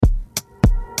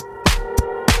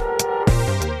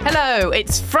Hello,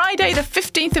 it's Friday the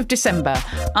 15th of December.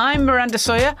 I'm Miranda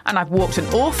Sawyer and I've walked an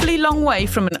awfully long way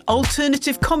from an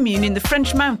alternative commune in the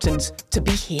French mountains to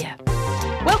be here.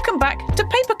 Welcome back to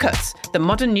Paper Cuts, the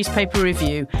modern newspaper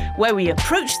review, where we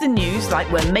approach the news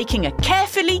like we're making a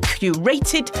carefully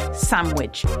curated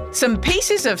sandwich. Some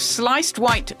pieces of sliced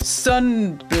white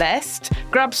sun-blessed,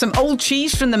 grab some old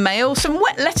cheese from the Mail, some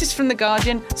wet lettuce from the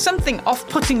Guardian, something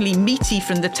off-puttingly meaty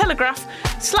from the Telegraph,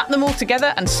 slap them all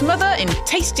together and smother in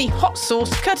tasty hot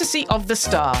sauce courtesy of the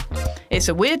Star. It's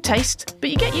a weird taste,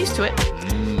 but you get used to it.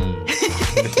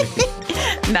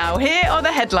 Now, here are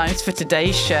the headlines for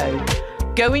today's show.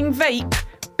 Going vape,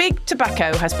 Big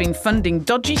Tobacco has been funding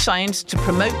dodgy science to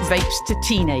promote vapes to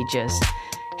teenagers.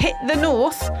 Hit the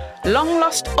north,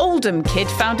 long-lost Oldham kid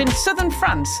found in southern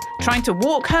France trying to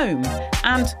walk home.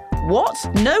 And what?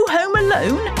 No Home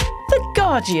Alone? The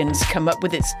Guardian's come up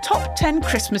with its top 10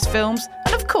 Christmas films,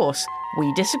 and of course,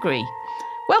 we disagree.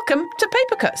 Welcome to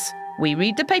Paper Cuts. We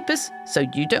read the papers so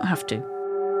you don't have to.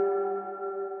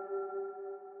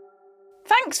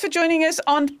 Thanks for joining us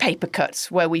on Paper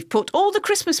Cuts, where we've put all the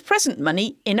Christmas present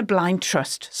money in a blind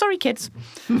trust. Sorry, kids.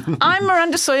 I'm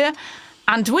Miranda Sawyer,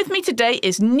 and with me today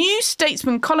is New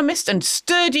Statesman columnist and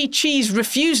sturdy cheese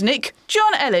refusenik,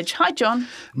 John Elledge. Hi, John.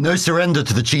 No surrender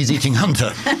to the cheese-eating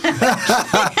hunter.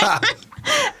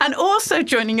 And also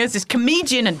joining us is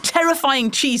comedian and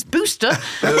terrifying cheese booster.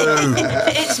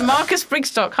 It's Marcus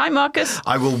Brigstock. Hi, Marcus.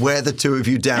 I will wear the two of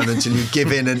you down until you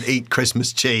give in and eat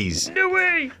Christmas cheese. No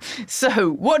way. So,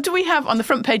 what do we have on the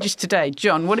front pages today?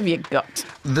 John, what have you got?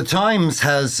 The Times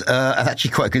has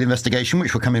actually quite a good investigation,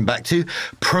 which we're coming back to.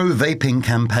 Pro-vaping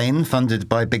campaign funded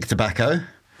by Big Tobacco.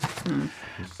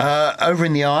 Over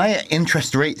in the Eye,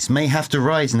 interest rates may have to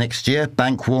rise next year,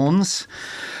 bank warns.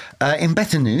 In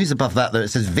better news, above that, though, it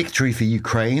says victory for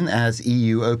Ukraine as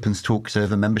EU opens talks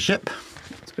over membership.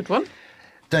 That's a good one.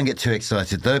 Don't get too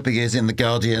excited, though, because in The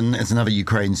Guardian, it's another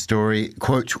Ukraine story.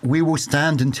 Quote, we will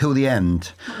stand until the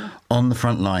end on the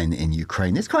front line in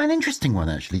Ukraine. It's quite an interesting one,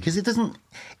 actually, because it doesn't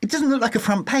look like a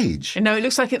front page. No, it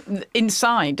looks like it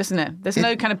inside, doesn't it? There's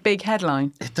no kind of big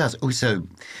headline. It does. Also,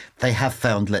 they have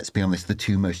found, let's be honest, the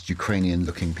two most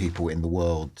Ukrainian-looking people in the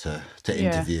world to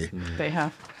interview. They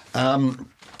have.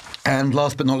 And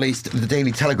last but not least, the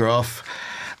Daily Telegraph,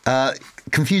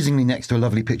 confusingly next to a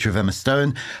lovely picture of Emma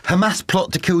Stone, Hamas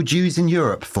plot to kill Jews in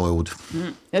Europe foiled.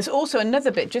 There's also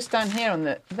another bit just down here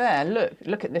on there.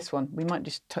 Look at this one. We might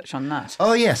just touch on that.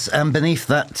 Oh, yes. And beneath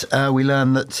that, we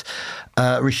learn that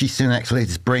Rishi Sunak's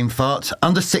latest brain fart,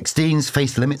 under 16s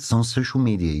face limits on social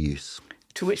media use.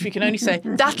 To which we can only say,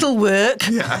 that'll work.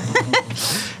 Yeah.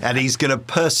 And he's going to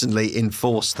personally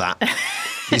enforce that.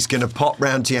 He's going to pop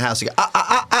round to your house and go,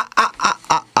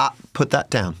 put that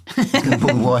down. He's going to pull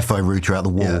the Wi-Fi router out the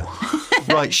wall. Yeah.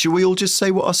 Right, shall we all just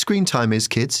say what our screen time is,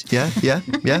 kids? Yeah?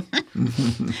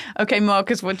 OK,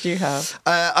 Marcus, what do you have?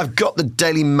 I've got the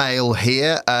Daily Mail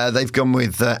here. They've gone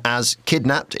with, as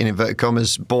kidnapped, in inverted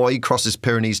commas, boy crosses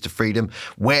Pyrenees to freedom.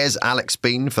 Where's Alex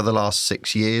been for the last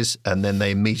 6 years? And then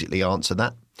they immediately answer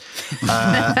that.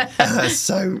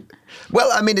 Well,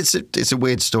 I mean, it's a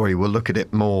weird story. We'll look at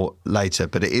it more later,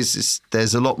 but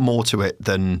there's a lot more to it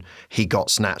than he got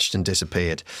snatched and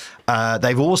disappeared.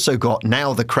 They've also got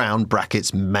now the Crown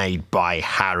brackets made by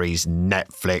Harry's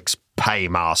Netflix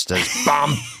paymasters.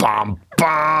 Bum, bum,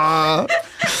 bum.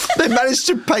 They managed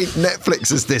to paint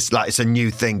Netflix as this, like, it's a new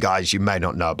thing, guys. You may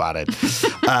not know about it.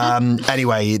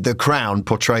 Anyway, the Crown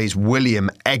portrays William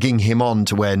egging him on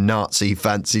to wear Nazi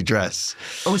fancy dress.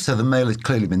 Also, the Mail has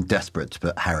clearly been desperate to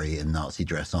put Harry in Nazi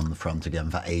dress on the front again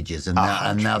for ages. And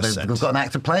now they've got an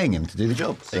actor playing him to do the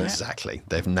job. So. Exactly.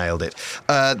 They've nailed it.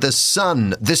 The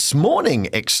Sun, this morning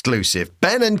exclusive.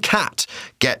 Ben and Kat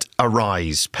get a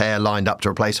rise. Pair lined up to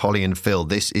replace Holly and Phil.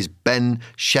 This is Ben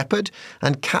Shepherd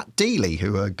and Kat Deely,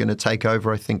 who are going to take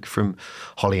over, I think, from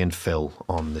Holly and Phil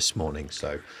on this morning.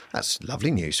 So that's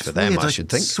lovely news for them, I should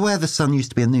think. I swear the Sun used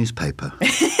to be a newspaper.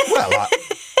 Well,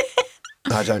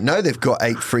 I don't know. They've got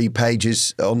 8 free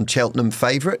pages on Cheltenham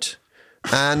Favourite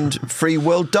and free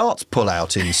World Darts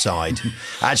pull-out inside.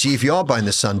 Actually, if you are buying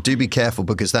the Sun, do be careful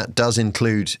because that does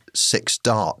include 6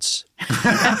 darts.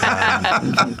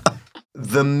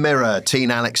 The Mirror.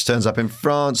 Teen Alex turns up in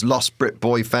France. Lost Brit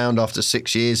boy found after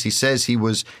 6 years. He says he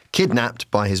was kidnapped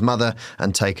by his mother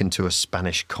and taken to a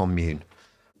Spanish commune.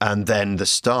 And then the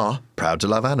star, proud to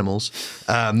love animals.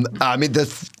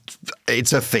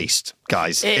 It's a feast,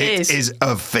 guys. It is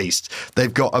a feast.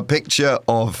 They've got a picture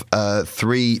of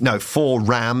 4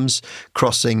 rams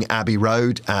crossing Abbey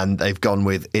Road, and they've gone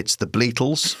with "It's the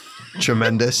Bleatles."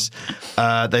 Tremendous.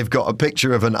 They've got a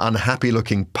picture of an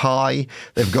unhappy-looking pie.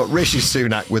 They've got Rishi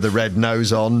Sunak with a red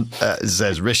nose on. It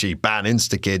says, "Rishi, ban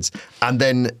Insta-Kids." And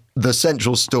then the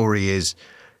central story is,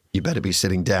 you better be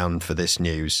sitting down for this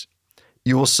news.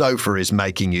 Your sofa is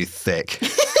making you thick.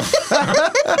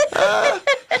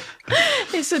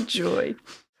 It's a joy.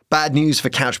 Bad news for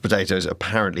couch potatoes.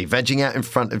 Apparently, vegging out in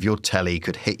front of your telly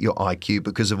could hit your IQ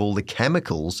because of all the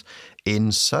chemicals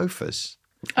in sofas.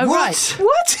 Oh, What? right.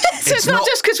 What? So it's not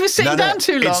just because we're sitting down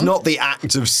too long? It's not the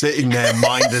act of sitting there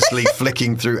mindlessly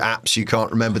flicking through apps you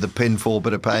can't remember the pin for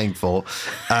but are paying for.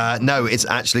 No, it's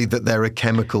actually that there are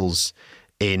chemicals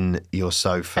in your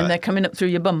sofa. And they're coming up through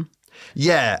your bum.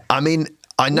 Yeah, I mean,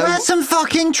 I know... Wear some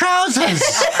fucking trousers!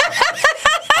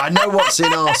 I know what's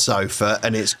in our sofa,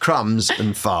 and it's crumbs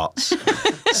and farts.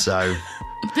 So...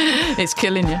 It's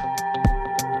killing you.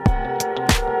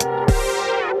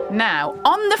 Now,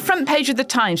 on the front page of the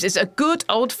Times is a good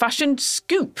old-fashioned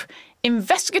scoop.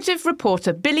 Investigative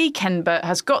reporter Billy Kenber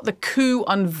has got the coup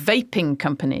on vaping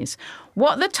companies.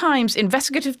 What the Times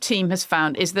investigative team has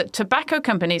found is that tobacco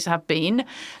companies have been,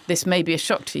 this may be a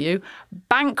shock to you,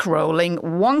 bankrolling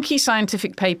wonky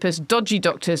scientific papers, dodgy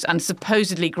doctors and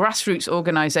supposedly grassroots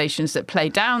organisations that play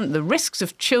down the risks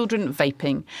of children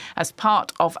vaping as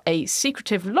part of a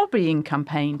secretive lobbying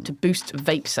campaign to boost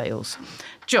vape sales.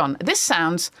 John, this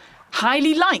sounds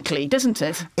highly likely, doesn't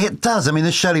it? It does. I mean,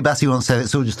 as Shirley Bassey once said,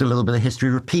 it's all just a little bit of history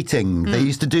repeating. They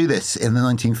used to do this in the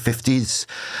 1950s.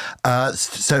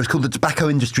 So it's called the Tobacco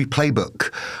Industry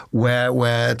Playbook,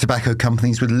 where tobacco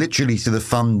companies would literally sort of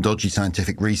fund dodgy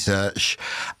scientific research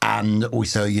and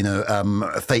also,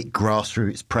 fake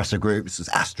grassroots presser groups,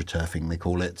 astroturfing they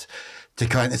call it,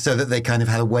 so that they kind of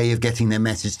had a way of getting their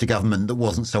message to government that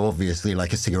wasn't so obviously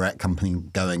like a cigarette company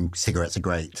going, cigarettes are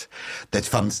great. They'd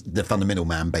fund the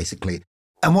middleman, basically.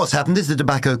 And what's happened is the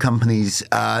tobacco companies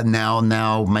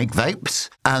now make vapes.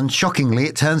 And shockingly,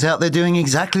 it turns out they're doing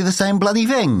exactly the same bloody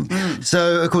thing.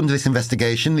 So according to this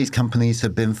investigation, these companies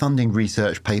have been funding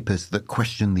research papers that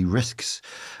question the risks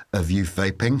of youth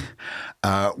vaping,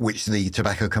 which the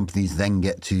tobacco companies then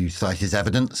get to cite as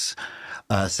evidence.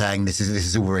 Saying this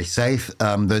is all very safe.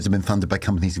 Those have been funded by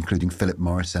companies including Philip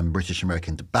Morris and British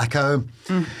American Tobacco.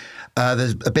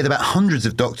 There's a bit about hundreds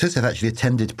of doctors have actually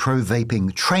attended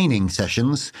pro-vaping training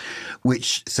sessions,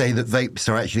 which say that vapes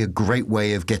are actually a great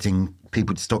way of getting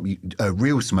people to stop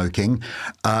real smoking.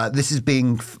 This is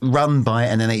being run by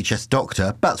an NHS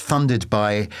doctor, but funded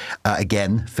by,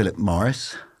 again, Philip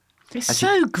Morris. It's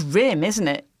so grim, isn't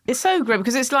it? It's so grim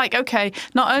because it's like, okay,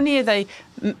 not only are they,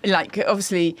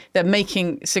 obviously they're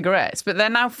making cigarettes, but they're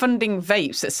now funding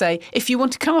vapes that say, if you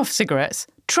want to come off cigarettes,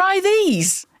 try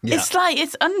these. Yeah.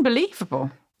 It's unbelievable.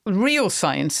 Real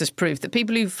science has proved that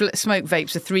people who smoke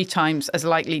vapes are 3 times as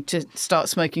likely to start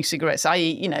smoking cigarettes,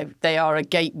 i.e., they are a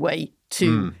gateway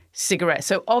to cigarettes.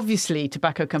 So obviously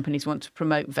tobacco companies want to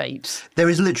promote vapes. There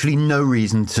is literally no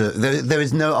reason to... There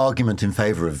is no argument in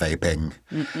favour of vaping.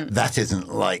 That isn't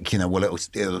like,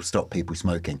 it'll stop people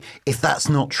smoking. If that's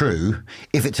not true,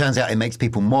 if it turns out it makes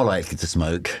people more likely to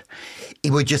smoke,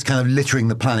 we're just kind of littering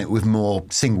the planet with more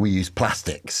single-use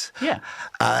plastics. Yeah.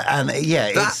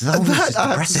 It's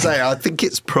I have to say, I think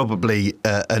it's probably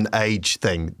an age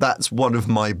thing. That's one of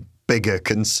my bigger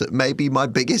concern, maybe my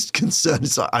biggest concern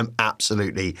is I'm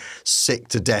absolutely sick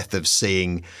to death of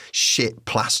seeing shit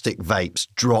plastic vapes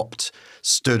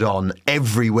stood on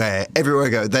everywhere I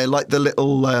go. They're like the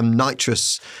little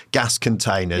nitrous gas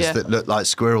containers that look like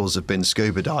squirrels have been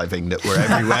scuba diving that were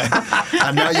everywhere.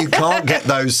 And now you can't get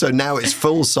those, so now it's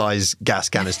full-size gas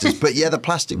canisters. But yeah, the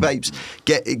plastic vapes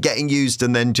getting used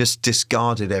and then just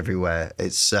discarded everywhere.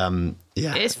 It's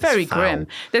it's very grim.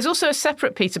 There's also a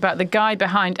separate piece about the guy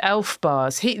behind Elf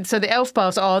bars. So the Elf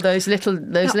bars are those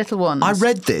little ones. I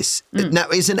read this. Now,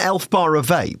 is an Elf bar a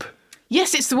vape?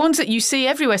 Yes, it's the ones that you see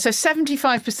everywhere. So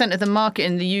 75% of the market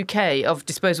in the UK of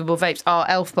disposable vapes are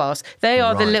Elf bars. They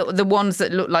are the ones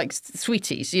that look like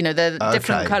sweeties. They're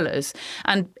different colours.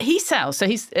 And he sells. So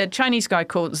he's a Chinese guy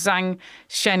called Zhang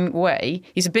Shenwei.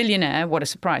 He's a billionaire. What a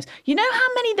surprise! You know how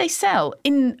many they sell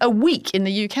in a week in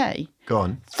the UK? Go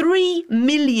on. 3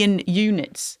 million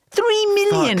units. 3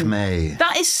 million. Fuck me.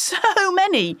 That is so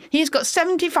many. He's got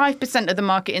 75% of the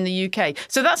market in the UK.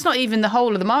 So that's not even the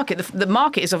whole of the market. The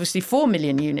market is obviously 4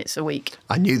 million units a week.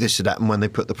 I knew this would happen when they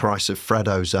put the price of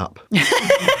Freddos up.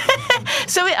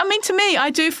 So, to me, I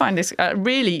do find this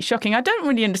really shocking. I don't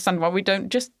really understand why we don't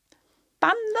just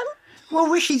ban them. Well,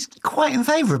 Rishi's quite in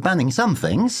favour of banning some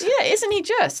things. Yeah, isn't he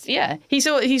just? Yeah. He's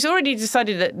already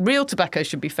decided that real tobacco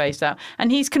should be phased out,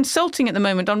 and he's consulting at the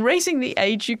moment on raising the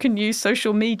age you can use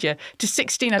social media to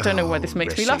 16. I don't know why this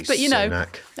makes me laugh, but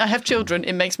I have children,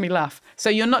 it makes me laugh. So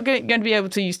you're not going to be able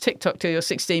to use TikTok till you're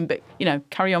 16, but,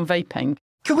 carry on vaping.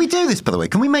 Can we do this, by the way?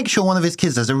 Can we make sure one of his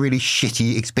kids has a really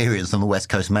shitty experience on the West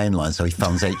Coast Main Line so he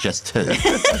funds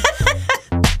HS2?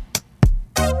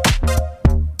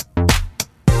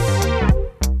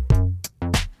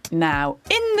 Now,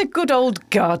 in the good old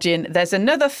Guardian, there's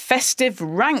another festive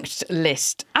ranked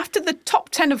list. After the top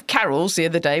 10 of carols the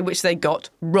other day, which they got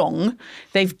wrong,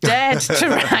 they've dared to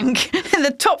rank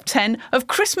the top 10 of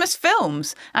Christmas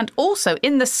films. And also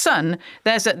in The Sun,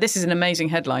 this is an amazing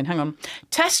headline. Hang on.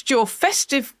 Test your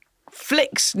festive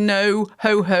flicks know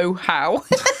ho ho how.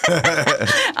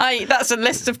 That's a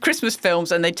list of Christmas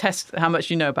films and they test how much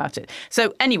you know about it.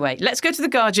 So anyway, let's go to The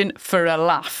Guardian for a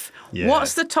laugh. Yeah.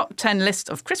 What's the top 10 list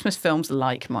of Christmas films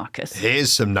like, Marcus? Here's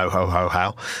some no ho ho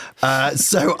how.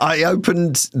 So I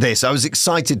opened this. I was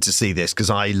excited to see this because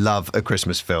I love a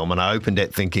Christmas film, and I opened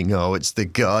it thinking, oh, it's The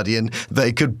Guardian.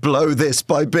 They could blow this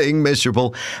by being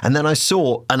miserable. And then I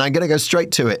saw, and I'm going to go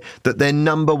straight to it, that their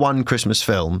number one Christmas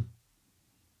film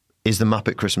is The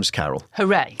Muppet Christmas Carol.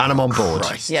 Hooray. And I'm on board.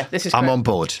 Christ. Yeah, this is I'm great. on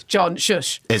board. John,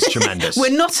 shush. It's tremendous.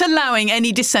 We're not allowing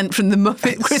any dissent from The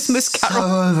Muppet Christmas Carol.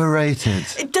 So overrated.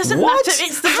 It doesn't What? matter.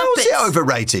 It's the How is Muppets. it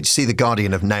overrated? See, The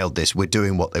Guardian have nailed this. We're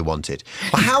doing what they wanted.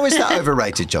 Well, how is that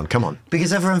overrated, John? Come on.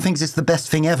 Because everyone thinks it's the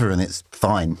best thing ever and it's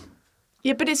fine.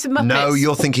 Yeah, but it's the Muppets. No,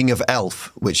 you're thinking of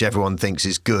Elf, which everyone thinks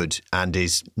is good and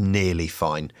is nearly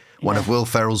fine. One of Will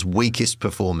Ferrell's weakest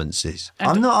performances.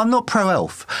 I'm not pro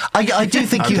Elf. I do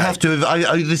think you have to.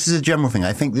 This is a general thing.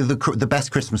 I think the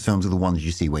best Christmas films are the ones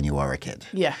you see when you are a kid.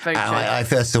 Yeah, very true. I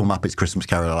first saw Muppets Christmas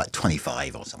Carol at like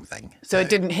 25 or something. So it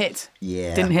didn't hit.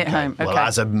 Yeah. Didn't hit home. Okay. Well,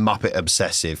 as a Muppet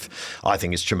obsessive, I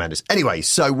think it's tremendous. Anyway,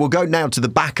 so we'll go now to the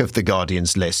back of the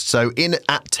Guardian's list. So in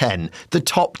at 10, the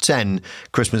top 10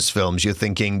 Christmas films, you're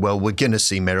thinking, well, we're going to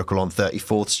see Miracle on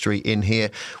 34th Street in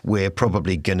here. We're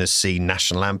probably going to see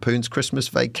National Lampoon's Christmas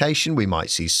Vacation. We might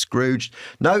see Scrooge.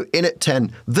 No, in at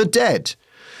 10, The Dead.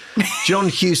 John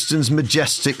Huston's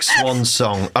majestic swan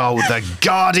song. Oh, The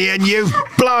Guardian, you've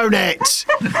blown it!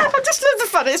 I just love the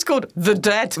fact that it's called The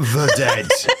Dead. The Dead,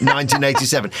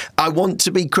 1987. I want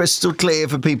to be crystal clear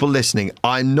for people listening.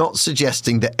 I'm not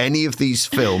suggesting that any of these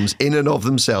films, in and of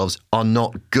themselves, are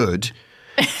not good,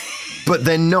 but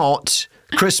they're not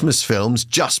Christmas films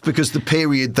just because the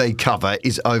period they cover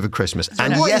is over Christmas.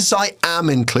 And yes, I am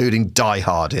including Die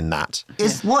Hard in that.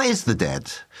 What is The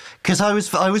Dead? Because I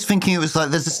was thinking it was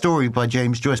like there's a story by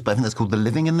James Joyce, but I think that's called The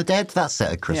Living and the Dead. That's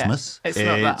set at Christmas. Yeah, it's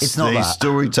not that. It's not the that.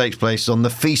 story takes place on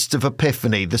the Feast of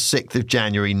Epiphany, the 6th of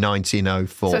January,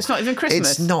 1904. So it's not even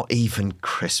Christmas? It's not even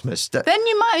Christmas. Then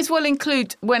you might as well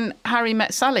include When Harry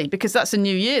Met Sally, because that's a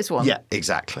New Year's one. Yeah,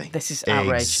 exactly. This is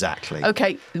outrage. Exactly.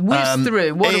 Okay, whiz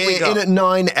through. What have we got? In at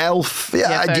 9, Elf.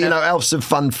 Yeah, fair enough. Elf's a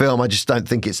fun film. I just don't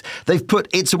think it's... They've put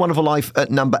It's a Wonderful Life at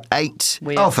number 8.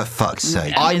 Weird. Oh, for fuck's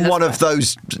sake. I mean, I'm one that's of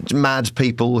those mad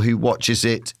people who watches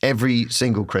it every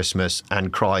single Christmas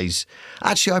and cries.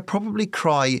 Actually, I probably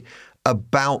cry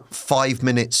about 5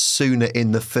 minutes sooner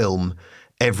in the film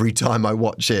every time I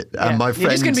watch it. Yeah. And my You're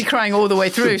friend, just going to be crying all the way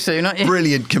through soon, aren't you?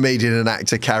 brilliant comedian and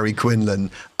actor Carrie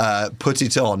Quinlan, put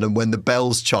it on, and when the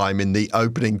bells chime in the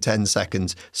opening 10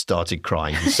 seconds, started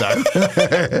crying. So,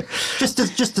 Just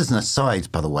as an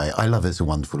aside, by the way, I love It's a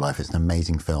Wonderful Life. It's an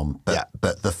amazing film.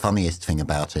 But the funniest thing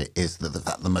about it is that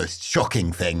the most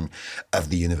shocking thing of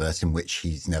the universe in which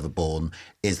he's never born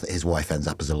is that his wife ends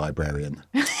up as a librarian.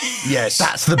 yes.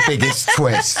 That's the biggest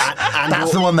twist. And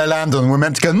that's the one they land on. We're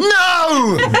meant to go,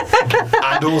 no!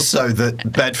 And also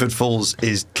that Bedford Falls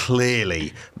is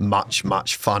clearly much,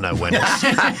 much funner when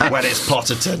it's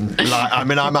Potterton. Like, I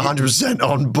mean, I'm 100%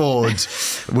 on board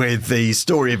with the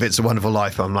story of It's a Wonderful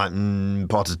Life. I'm like,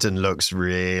 Potterton looks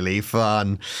really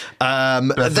fun.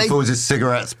 Bedford Falls is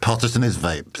cigarettes, Potterton is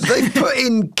vapes. They put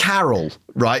in Carol,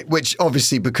 right? Which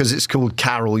obviously, because it's called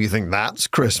Carol, you think that's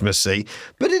Christmassy,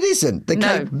 but it isn't.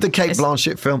 The Kate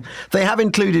Blanchett film. They have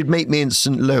included Meet Me in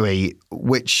St. Louis,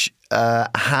 which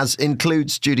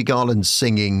includes Judy Garland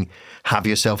singing "Have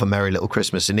Yourself a Merry Little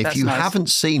Christmas." And if you haven't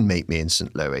seen Meet Me in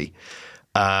St. Louis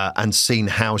and seen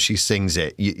how she sings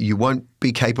it, you won't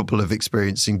be capable of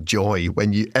experiencing joy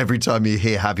every time you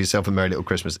hear "Have Yourself a Merry Little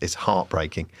Christmas." It's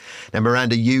heartbreaking. Now,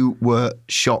 Miranda, you were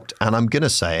shocked, and I'm going to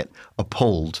say it,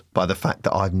 appalled by the fact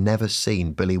that I've never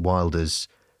seen Billy Wilder's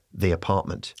The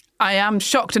Apartment. I am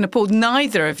shocked and appalled.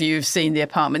 Neither of you have seen The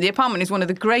Apartment. The Apartment is one of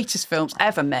the greatest films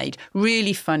ever made.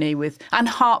 Really funny and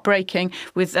heartbreaking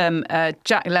with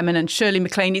Jack Lemmon and Shirley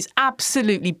MacLaine. It's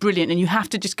absolutely brilliant, and you have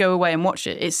to just go away and watch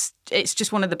it. It's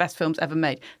just one of the best films ever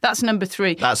made. That's number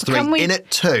 3. That's 3. In at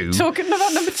 2. Talking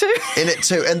about number 2. In at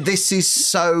 2. And this is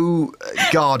so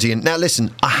Guardian. Now,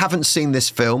 listen, I haven't seen this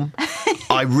film.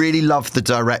 I really love the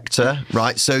director,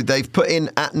 right? So they've put in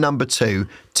at number 2,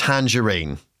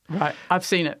 Tangerine. Right, I've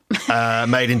seen it.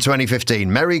 Made in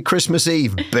 2015. Merry Christmas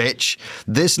Eve, bitch.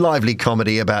 This lively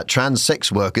comedy about trans sex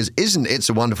workers isn't It's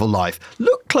a Wonderful Life.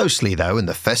 Look closely, though, and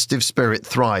the festive spirit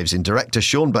thrives in director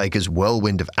Sean Baker's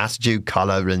whirlwind of attitude,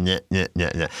 colour, and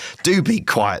Do be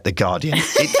quiet, The Guardian.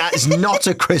 It's not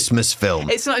a Christmas film.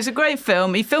 It's not. It's a great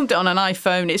film. He filmed it on an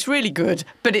iPhone. It's really good,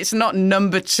 but it's not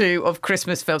number 2 of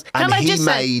Christmas films.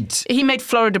 He made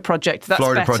Florida Project. That's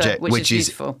Florida better, Project, which is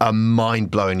beautiful. A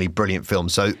mind-blowingly brilliant film.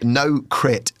 So no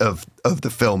crit of the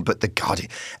film, but The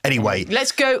Guardian. Anyway.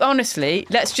 Let's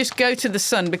just go to The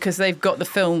Sun, because they've got the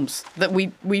films that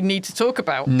we need to talk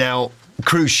about. Now,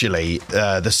 crucially,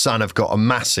 The Sun have got a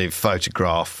massive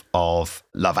photograph of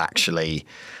Love Actually.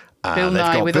 They've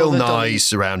got Bill Nye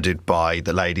surrounded by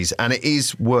the ladies. And it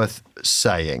is worth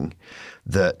saying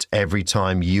that every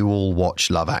time you all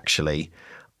watch Love Actually,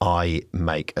 I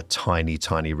make a tiny,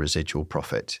 tiny residual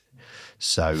profit.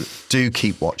 So do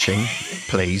keep watching,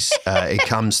 please. It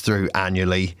comes through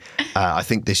annually. I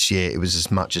think this year it was as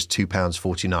much as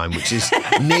 £2.49, which is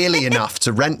nearly enough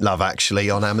to rent Love Actually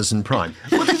on Amazon Prime.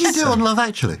 What did you do on Love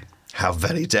Actually? How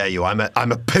very dare you? I'm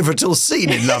a pivotal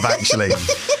scene in Love Actually.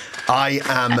 I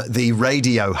am the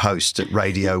radio host at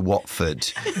Radio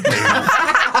Watford.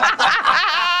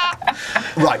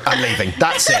 Right, I'm leaving.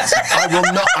 That's it.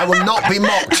 I will not be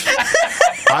mocked.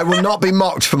 I will not be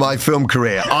mocked for my film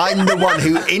career. I'm the one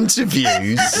who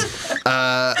interviews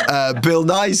Bill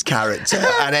Nye's character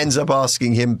and ends up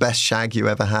asking him best shag you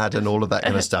ever had and all of that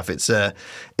kind of stuff. It's a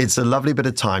lovely bit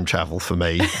of time travel for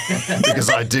me because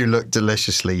I do look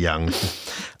deliciously young.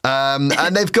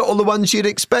 And they've got all the ones you'd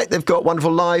expect. They've got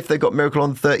Wonderful Life. They've got Miracle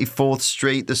on 34th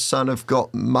Street. The Sun have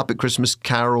got Muppet Christmas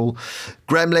Carol.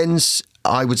 Gremlins.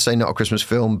 I would say not a Christmas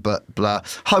film, but blah.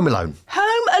 Home Alone.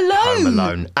 Home Alone? Home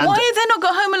Alone. And why have they not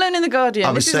got Home Alone in The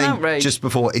Guardian? This is an outrage. Outrage. Just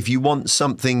before, if you want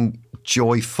something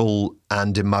joyful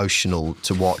and emotional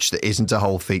to watch that isn't a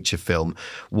whole feature film,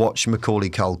 watch Macaulay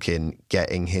Culkin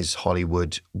getting his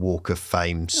Hollywood Walk of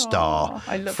Fame star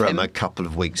from a couple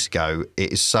of weeks ago.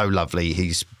 It is so lovely.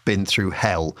 He's been through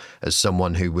hell as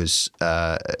someone who was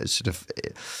sort of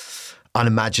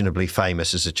unimaginably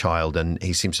famous as a child, and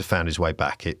he seems to have found his way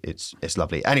back. It's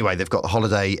lovely. Anyway, they've got The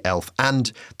Holiday, Elf, and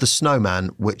The Snowman,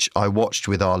 which I watched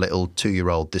with our little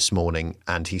 2-year-old this morning,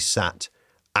 and he sat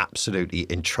absolutely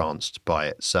entranced by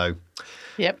it. So,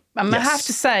 yep. I have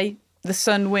to say, The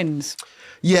Sun wins.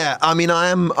 Yeah, I mean,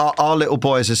 our little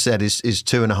boy, as I said, is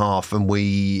 2.5,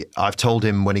 and I've told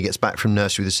him when he gets back from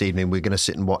nursery this evening, we're going to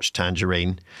sit and watch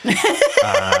Tangerine.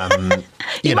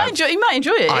 He might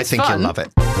enjoy it. I think he'll love it.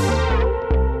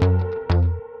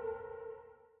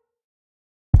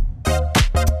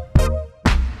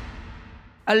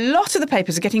 A lot of the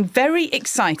papers are getting very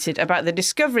excited about the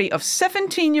discovery of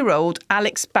 17-year-old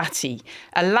Alex Batty,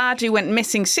 a lad who went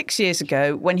missing 6 years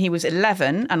ago when he was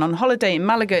 11 and on holiday in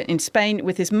Malaga in Spain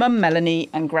with his mum Melanie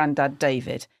and granddad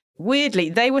David. Weirdly,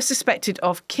 they were suspected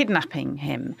of kidnapping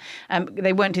him.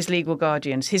 They weren't his legal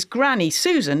guardians. His granny,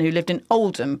 Susan, who lived in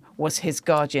Oldham, was his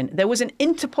guardian. There was an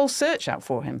Interpol search out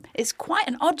for him. It's quite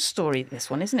an odd story,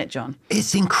 this one, isn't it, John?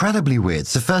 It's incredibly weird.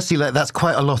 So firstly, that's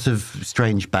quite a lot of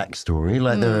strange backstory.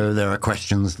 There are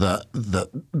questions that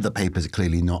the papers are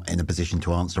clearly not in a position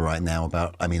to answer right now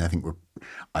about. I mean,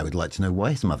 I would like to know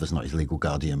why his mother's not his legal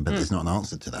guardian, but there's not an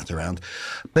answer to that around.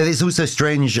 But it's also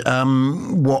strange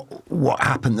what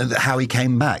happened, how he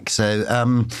came back. So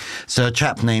a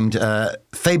chap named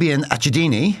Fabian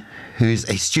Accidini, who's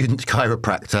a student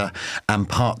chiropractor and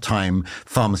part-time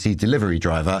pharmacy delivery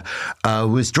driver,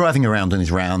 was driving around on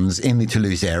his rounds in the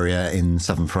Toulouse area in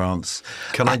southern France.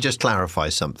 Can I just clarify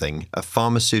something? A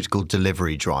pharmaceutical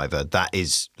delivery driver, that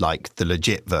is like the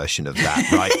legit version of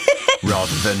that, right?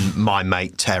 Rather than my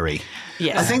mate Terry.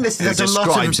 Yeah. I think who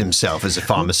describes himself as a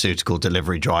pharmaceutical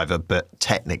delivery driver, but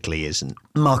technically isn't.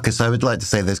 Marcus, I would like to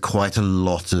say there's quite a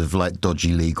lot of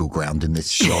dodgy legal ground in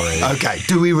this story. Okay.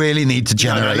 Do we really need to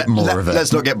generate more of it?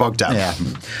 Let's not get bogged down. Yeah.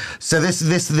 So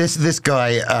this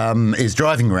guy is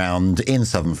driving around in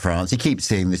southern France. He keeps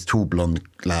seeing this tall blonde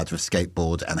lad with a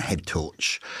skateboard and a head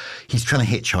torch. He's trying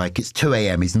to hitchhike. It's 2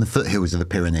 a.m. He's in the foothills of the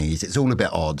Pyrenees. It's all a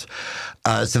bit odd.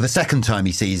 So the second time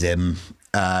he sees him,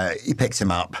 He picks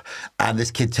him up, and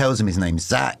this kid tells him his name's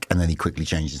Zach, and then he quickly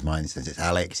changes his mind and says it's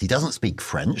Alex. He doesn't speak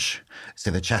French,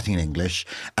 so they're chatting in English,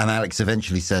 and Alex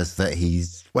eventually says that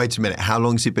he's... Wait a minute, how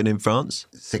long has he been in France?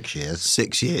 6 years.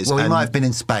 6 years. Well, he might have been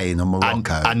in Spain or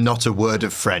Morocco. And not a word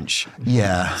of French.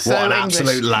 Yeah. So what an English.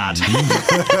 absolute lad.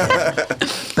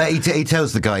 But he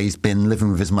tells the guy he's been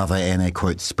living with his mother in a,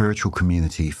 quote, spiritual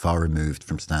community far removed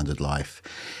from standard life.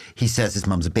 He says his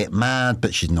mum's a bit mad,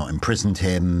 but she's not imprisoned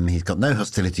him. He's got no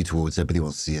hostility towards her, but he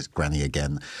wants to see his granny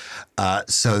again.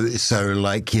 So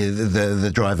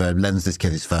the driver lends this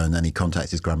kid his phone, and he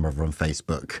contacts his grandmother on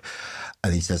Facebook.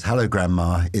 And he says, "Hello,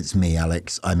 Grandma. It's me,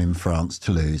 Alex. I'm in France,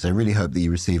 Toulouse. I really hope that you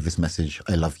receive this message.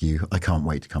 I love you. I can't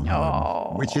wait to come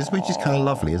home." Which is kind of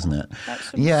lovely, isn't it?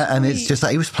 Yeah, and it's just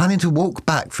like he was planning to walk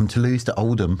back from Toulouse to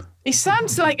Oldham. He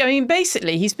sounds like,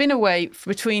 basically, he's been away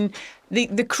between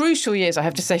the crucial years, I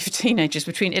have to say, for teenagers,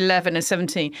 between 11 and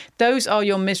 17. Those are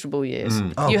your miserable years.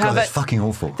 Oh, God, that's fucking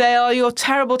awful. They are your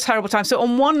terrible, terrible time. So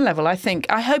on one level, I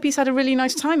hope he's had a really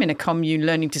nice time in a commune,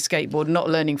 learning to skateboard, not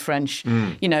learning French,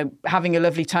 having a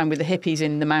lovely time with the hippies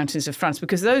in the mountains of France,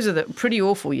 because those are the pretty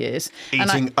awful years.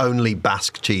 Eating only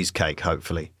Basque cheesecake,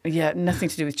 hopefully. Yeah, nothing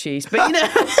to do with cheese. But,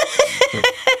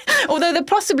 although there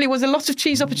possibly was a lot of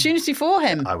cheese opportunity for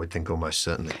him. I would think almost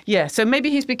certainly. Yeah, so maybe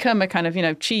he's become a kind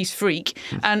of, cheese freak.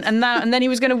 And then he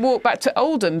was going to walk back to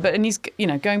Oldham, and he's,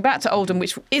 going back to Oldham,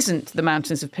 which isn't the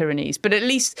mountains of Pyrenees. But at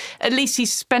least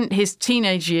he's spent his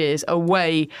teenage years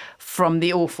away from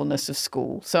the awfulness of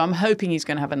school. So I'm hoping he's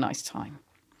going to have a nice time.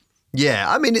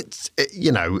 Yeah,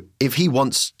 if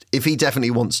he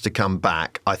definitely wants to come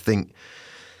back, I think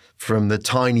from the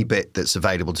tiny bit that's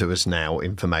available to us now,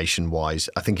 information-wise,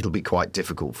 I think it'll be quite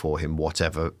difficult for him,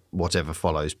 whatever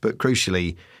follows. But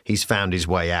crucially, he's found his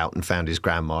way out and found his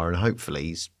grandma, and hopefully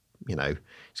he's going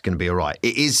to be all right.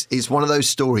 It's one of those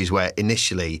stories where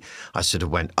initially I sort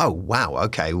of went, oh, wow,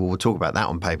 okay, well, we'll talk about that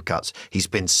on Paper Cuts. He's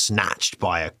been snatched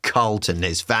by a cult and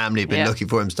his family have been looking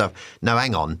for him and stuff. No,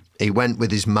 hang on. He went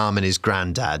with his mum and his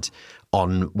granddad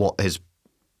on what is,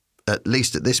 at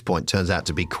least at this point, turns out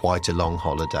to be quite a long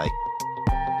holiday.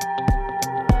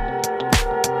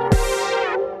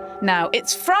 Now,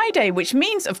 it's Friday, which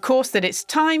means, of course, that it's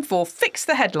time for Fix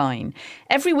the Headline.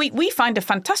 Every week we find a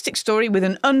fantastic story with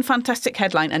an unfantastic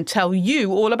headline and tell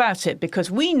you all about it,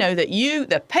 because we know that you,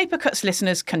 the Paper Cuts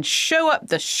listeners, can show up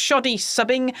the shoddy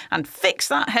subbing and fix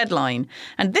that headline.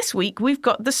 And this week we've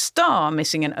got The Star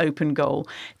missing an open goal.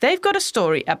 They've got a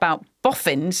story about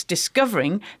boffins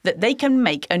discovering that they can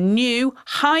make a new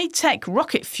high-tech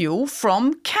rocket fuel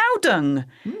from cow dung.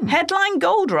 Headline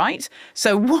gold, right?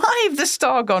 So why have The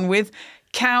Star gone with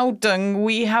cow dung,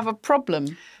 we have a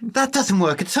problem? That doesn't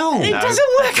work at all. It doesn't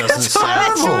work at all. It's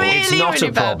not really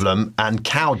a problem, and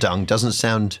cow dung doesn't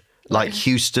sound like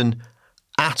Houston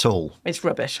at all. It's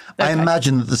rubbish. I Okay.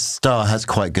 imagine that The Star has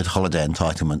quite good holiday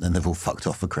entitlement and they've all fucked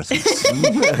off for Christmas.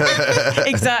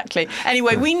 Exactly.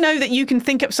 Anyway, we know that you can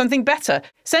think up something better.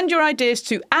 Send your ideas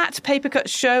to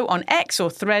 @PaperCutsShow on X or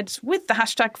Threads with the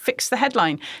hashtag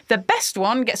 #FixTheHeadline. The best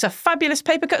one gets a fabulous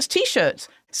Paper Cuts t-shirt.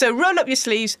 So roll up your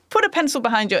sleeves, put a pencil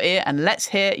behind your ear, and let's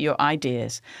hear your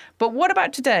ideas. But what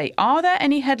about today? Are there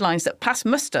any headlines that pass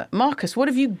muster? Marcus, what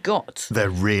have you got? There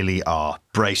really are.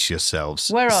 Brace yourselves.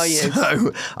 Where are you?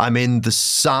 So I'm in The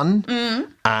Sun.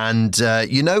 And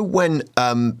when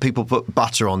people put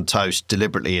butter on toast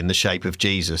deliberately in the shape of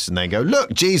Jesus and they go,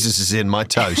 look, Jesus is in my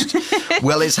toast.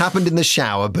 Well, it's happened in the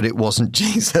shower, but it wasn't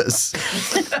Jesus.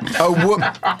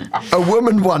 A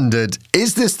woman wondered,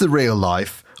 is this the real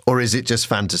life? Or is it just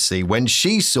fantasy? When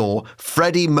she saw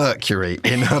Freddie Mercury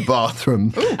in her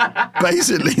bathroom,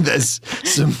 basically there's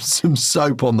some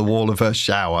soap on the wall of her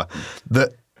shower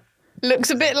that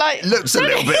Looks a little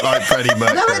bit like Freddie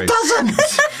Mercury. No, it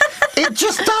doesn't. It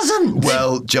just doesn't.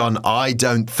 Well, John, I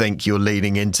don't think you're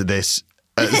leading into this.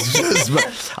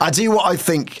 I tell you what I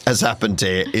think has happened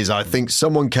here is I think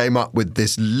someone came up with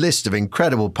this list of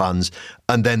incredible puns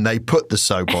and then they put the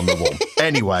soap on the wall.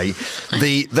 Anyway,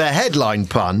 the headline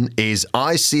pun is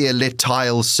I see a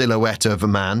little silhouette of a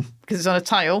man. Because it's on a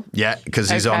tile. Yeah,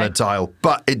 because he's on a tile.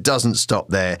 But it doesn't stop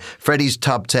there. Freddie's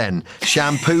Tub 10.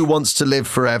 Shampoo wants to live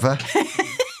forever.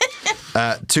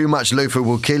 Too much loofah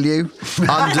will kill you.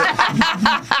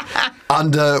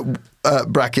 Under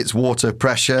brackets water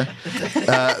pressure.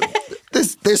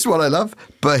 This one I love.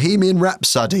 Bohemian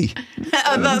Rhapsody.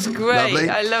 Oh, that's great. Lovely.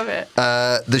 I love it.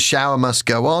 The shower must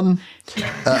go on.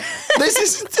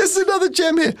 This is another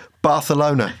gem here.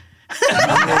 Barcelona.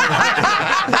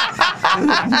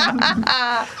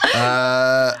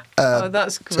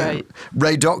 That's great.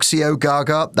 Redoxio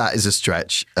Gaga, that is a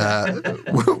stretch.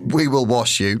 We will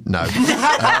wash you. No.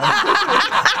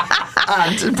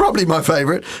 And probably my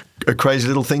favourite, a crazy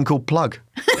little thing called Plug.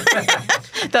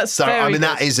 That's So, very I mean, good.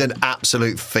 that is an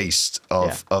absolute feast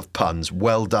of puns.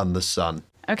 Well done, The Sun.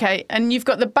 Okay, and you've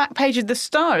got the back page of The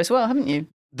Star as well, haven't you?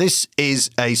 This is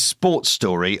a sports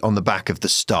story on the back of The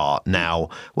Star. Now,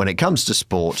 when it comes to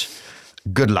sport,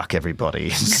 good luck,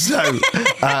 everybody. So,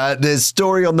 the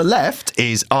story on the left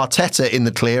is Arteta in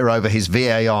the clear over his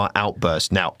VAR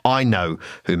outburst. Now, I know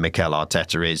who Mikel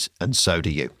Arteta is, and so do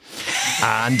you.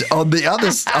 And on the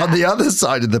other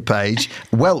side of the page,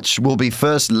 Welch will be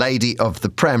First Lady of the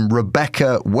Prem.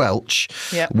 Rebecca Welch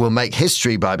will make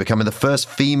history by becoming the first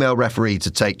female referee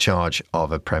to take charge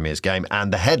of a Premier's game.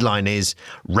 And the headline is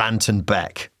Rant and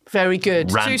Beck. Very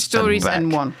good. Rant 2 stories Beck.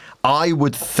 and 1. I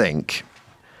would think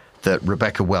that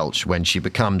Rebecca Welch, when she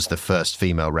becomes the first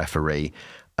female referee,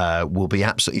 will be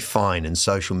absolutely fine, and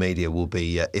social media will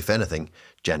be, if anything,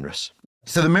 generous.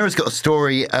 So the Mirror's got a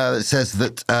story that says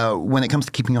that when it comes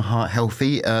to keeping your heart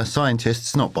healthy,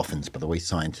 scientists, not boffins, by the way,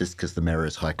 scientists, because the Mirror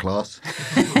is high class,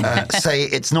 say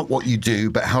it's not what you do,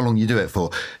 but how long you do it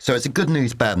for. So it's a good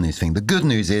news, bad news thing. The good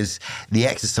news is the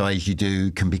exercise you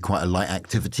do can be quite a light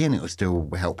activity and it will still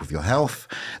help with your health.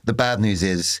 The bad news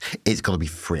is it's got to be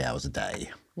 3 hours a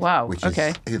day. Wow, Which okay.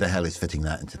 is, who the hell is fitting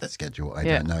that into their schedule? I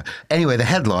don't know. Anyway, the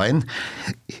headline,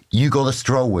 you got to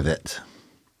stroll with it.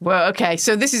 Well, okay,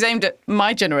 so this is aimed at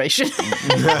my generation.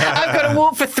 I've got to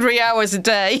walk for 3 hours a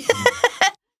day.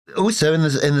 Also, in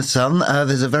the Sun,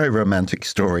 there's a very romantic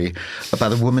story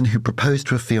about a woman who proposed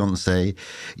to a fiancé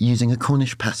using a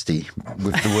Cornish pasty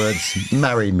with the words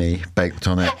 "Marry me" baked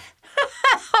on it.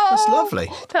 That's lovely.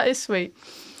 That is sweet.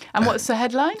 And what's the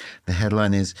headline? The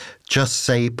headline is "Just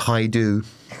say pi do."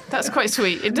 That's quite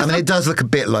sweet. It I mean, it does look a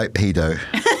bit like pedo.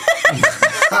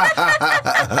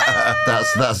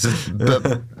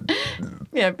 But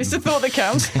yeah, it's the thought that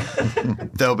counts.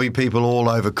 There'll be people all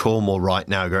over Cornwall right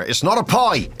now going, it's not a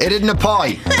pie. It isn't a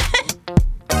pie.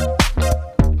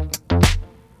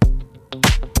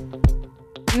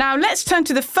 Now let's turn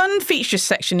to the fun features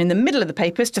section in the middle of the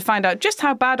papers to find out just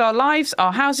how bad our lives,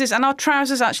 our houses and our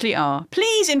trousers actually are.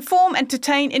 Please inform,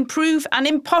 entertain, improve and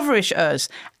impoverish us.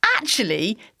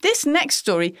 Actually, this next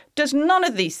story does none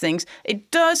of these things. It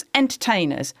does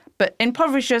entertain us, but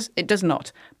impoverish us, it does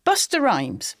not. Buster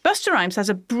Rhymes. Buster Rhymes has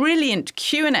a brilliant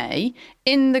Q&A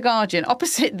in The Guardian,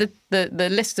 opposite the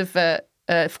list of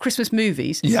Christmas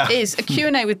movies, is a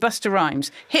Q&A with Buster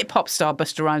Rhymes. Hip-hop star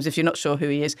Buster Rhymes, if you're not sure who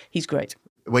he is, he's great.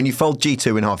 When you fold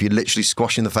G2 in half, you're literally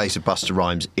squashing the face of Buster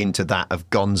Rhymes into that of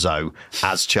Gonzo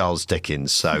as Charles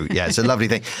Dickens. So, yeah, it's a lovely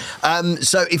thing.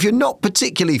 So if you're not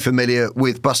particularly familiar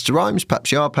with Buster Rhymes,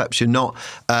 perhaps you are, perhaps you're not,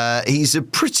 he's a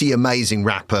pretty amazing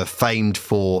rapper, famed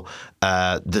for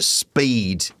the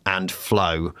speed and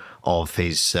flow of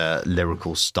his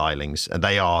lyrical stylings. And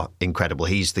they are incredible.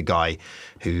 He's the guy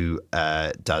who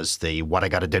does the "what I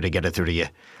gotta do to get it through to you,"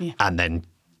 and then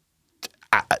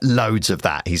loads of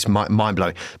that. He's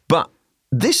mind-blowing. But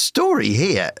this story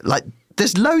here, like,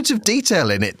 there's loads of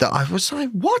detail in it that I was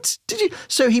like, what? Did you?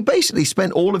 So he basically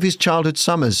spent all of his childhood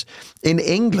summers in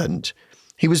England.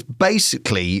 He was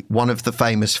basically one of the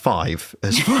famous 5,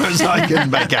 as far as I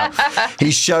can make out. He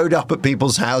showed up at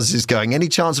people's houses going, any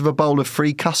chance of a bowl of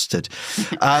free custard?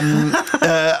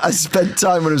 I spent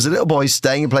time when I was a little boy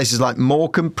staying in places like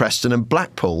Morecambe, Preston and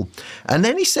Blackpool. And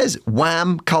then he says,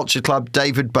 Wham, Culture Club,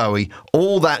 David Bowie,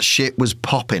 all that shit was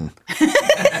popping.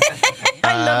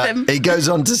 I love him. He goes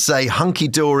on to say, Hunky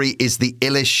Dory is the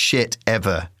illest shit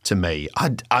ever to me.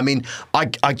 I mean, I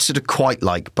sort of quite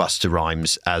like Buster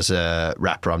Rhymes as a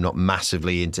rapper. I'm not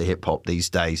massively into hip hop these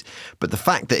days, but the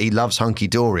fact that he loves Hunky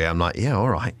Dory, I'm like, yeah, all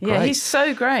right, Yeah, great. he's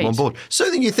so great. I'm on board. So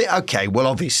then you think, okay, well,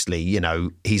 obviously, you know,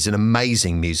 he's an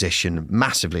amazing musician,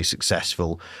 massively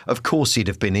successful. Of course, he'd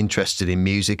have been interested in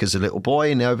music as a little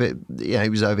boy, and he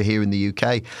was over here in the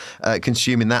UK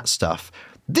consuming that stuff.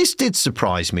 This did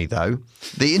surprise me, though.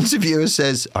 The interviewer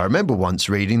says, I remember once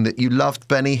reading that you loved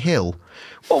Benny Hill.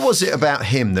 What was it about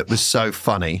him that was so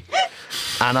funny?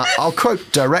 And I'll quote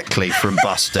directly from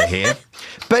Buster here.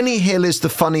 Benny Hill is the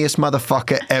funniest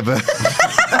motherfucker ever.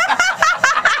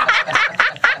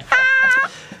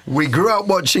 We grew up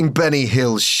watching Benny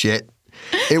Hill's shit.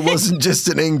 It wasn't just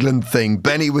an England thing.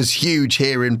 Benny was huge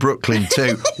here in Brooklyn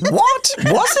too. What?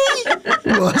 Was he?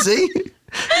 Was he?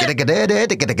 They're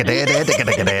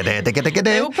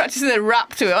all practicing their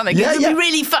rap to it, aren't they? Yeah, It'll be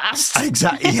really fast.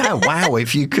 Exactly. Yeah. Wow.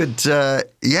 If you could,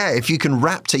 if you can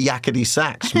rap to yakety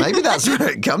sax, maybe that's where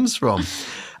it comes from.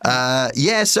 So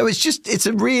it's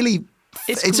a great.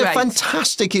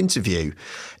 fantastic interview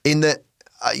in that.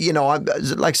 like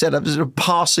I said, I've sort of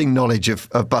passing knowledge of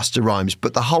Busta Rhymes,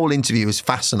 but the whole interview is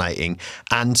fascinating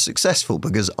and successful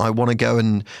because I want to go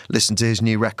and listen to his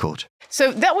new record.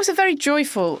 So that was a very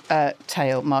joyful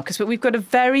tale, Marcus, but we've got a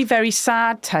very, very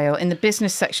sad tale in the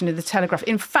business section of the Telegraph.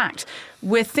 In fact,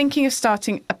 we're thinking of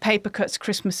starting a Paper Cuts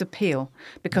Christmas appeal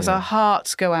because our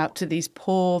hearts go out to these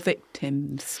poor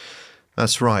victims.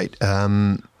 That's right.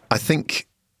 I think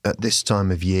at this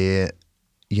time of year,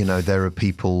 there are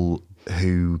people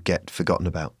who get forgotten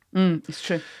about. It's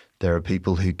true. There are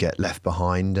people who get left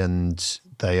behind and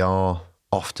they are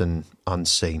often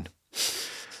unseen.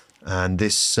 And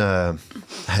this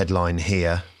headline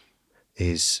here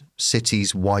is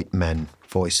City's White Men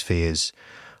Voice Fears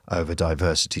Over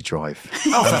Diversity Drive.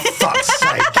 Oh, for fuck's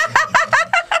sake.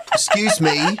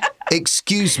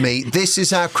 Excuse me, this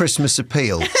is our Christmas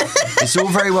appeal. It's all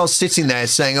very well sitting there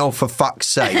saying, oh, for fuck's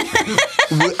sake.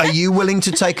 Are you willing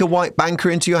to take a white banker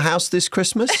into your house this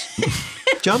Christmas?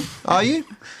 John, are you?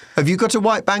 Have you got a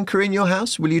white banker in your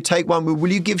house? Will you take one?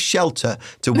 Will you give shelter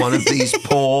to one of these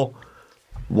poor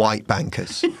white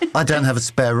bankers? I don't have a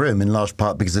spare room in large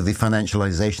part because of the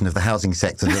financialisation of the housing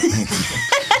sector that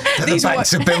the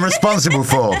banks have been responsible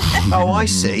for. Oh, I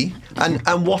see.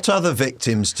 And what other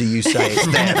victims do you say it's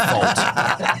their fault?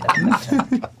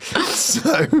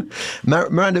 So,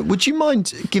 Miranda, would you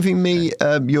mind giving me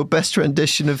your best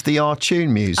rendition of the R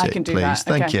Tune music, I can do please? that.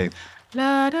 Thank Okay. you.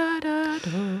 La, da, da,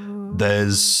 do,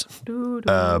 There's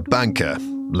a banker.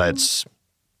 Let's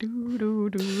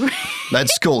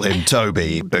call him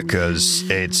Toby because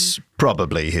it's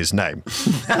probably his name.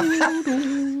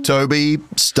 Toby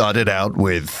started out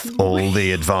with all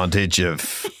the advantage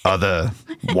of other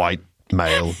white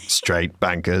male straight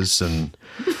bankers and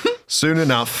soon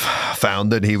enough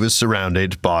found that he was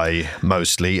surrounded by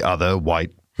mostly other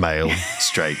white male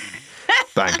straight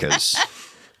bankers.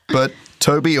 But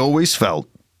Toby always felt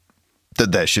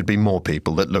that there should be more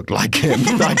people that look like him.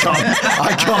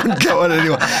 I can't go on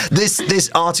anymore. This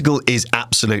article is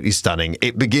absolutely stunning.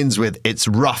 It begins with, it's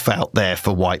rough out there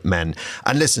for white men.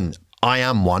 And listen, I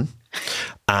am one,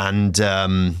 and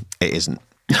it isn't.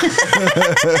 Doesn't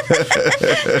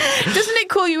it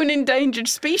call you an endangered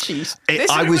species?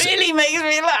 Really makes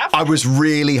me laugh. I was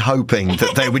really hoping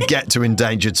that they would get to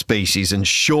endangered species, and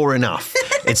sure enough,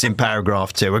 it's in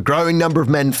paragraph 2. A growing number of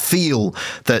men feel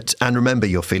that, and remember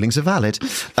your feelings are valid,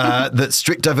 that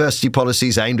strict diversity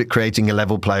policies aimed at creating a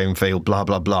level playing field, blah,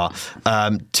 blah, blah.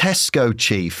 Tesco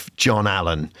chief John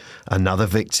Allen, another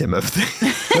victim of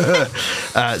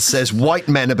the, says white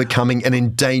men are becoming an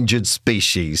endangered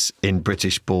species in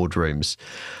British boardrooms.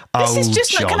 This is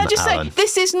just John can I just Allen. say,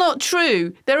 this is not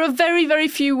true. There are very, very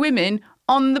few women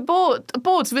on the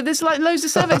boards, but there's like loads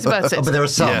of surveys about it. Oh, but there are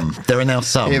some. Yeah. There are now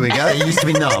some. Here we go. There used to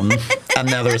be none, and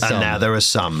now there are some. And now there are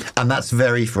some. And that's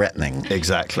very threatening.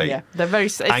 Exactly. Yeah, they're very.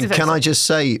 And can I just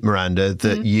say, Miranda,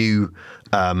 that you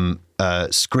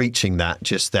screeching that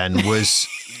just then was,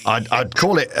 I'd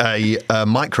call it a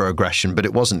microaggression, but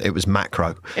it wasn't. It was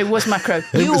macro. It was macro.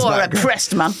 You are macro.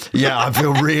 oppressed, man. Yeah, I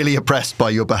feel really oppressed by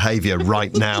your behaviour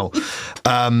right now.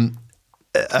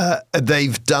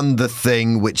 They've done the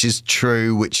thing which is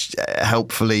true, which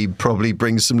helpfully probably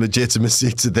brings some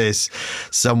legitimacy to this.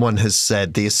 Someone has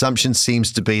said the assumption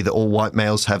seems to be that all white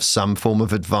males have some form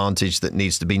of advantage that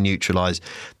needs to be neutralised.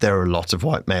 There are a lot of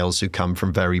white males who come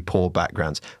from very poor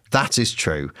backgrounds. That is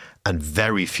true, and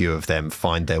very few of them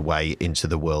find their way into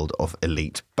the world of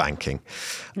elite banking.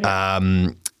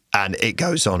 And it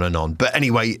goes on and on. But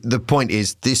anyway, the point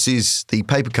is, this is the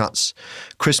Paper Cuts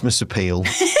Christmas appeal.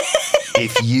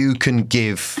 If you can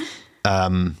give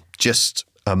just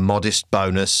a modest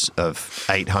bonus of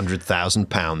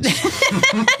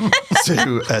 £800,000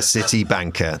 to a city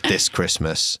banker this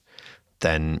Christmas,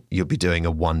 then you'll be doing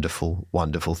a wonderful,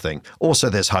 wonderful thing. Also,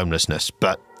 there's homelessness,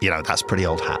 but, that's pretty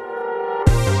old hat.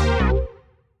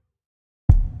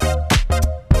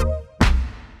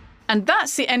 And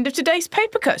that's the end of today's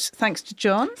Paper Cut. Thanks to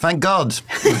John. Thank God.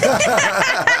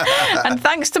 And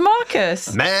thanks to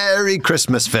Marcus. Merry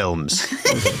Christmas films.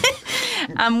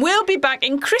 And we'll be back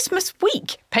in Christmas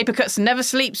week. Paper Cuts never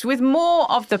sleeps with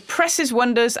more of the press's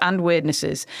wonders and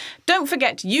weirdnesses. Don't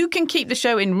forget, you can keep the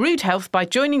show in rude health by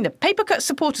joining the Paper Cuts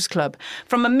Supporters Club.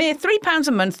 From a mere £3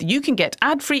 a month, you can get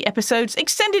ad-free episodes,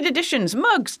 extended editions,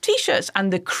 mugs, T-shirts,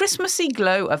 and the Christmassy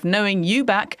glow of knowing you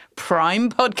back prime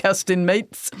podcasting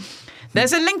mates.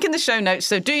 There's a link in the show notes,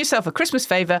 so do yourself a Christmas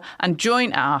favour and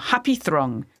join our happy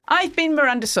throng. I've been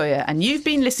Miranda Sawyer, and you've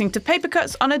been listening to Paper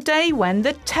Cuts on a day when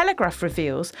The Telegraph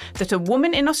reveals that a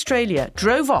woman in Australia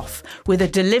drove off with a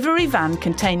delivery van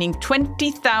containing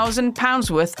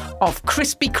 £20,000 worth of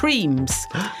Krispy Kremes.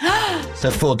 So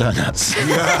 4 donuts.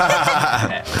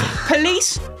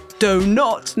 Police do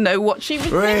not know what she was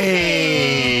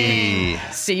Hooray!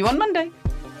 thinking. See you on Monday.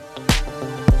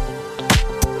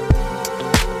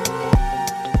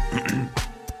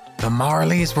 The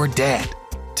Marleys were dead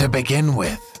to begin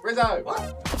with. Rizzo!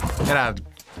 What? Trying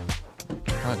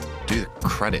to do the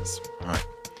credits. All right.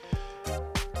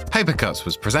 Paper Cuts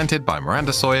was presented by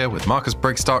Miranda Sawyer with Marcus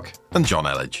Brigstock and John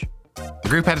Elledge. The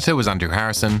group editor was Andrew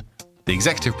Harrison. The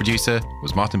executive producer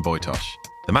was Martin Boytosh.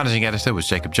 The managing editor was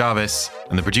Jacob Jarvis.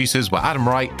 And the producers were Adam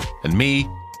Wright and me,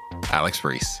 Alex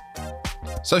Reese.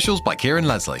 Socials by Kieran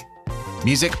Leslie.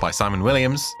 Music by Simon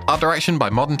Williams. Art direction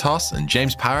by Modern Toss and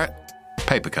James Parrott.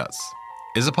 Paper Cuts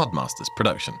is a Podmasters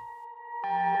production.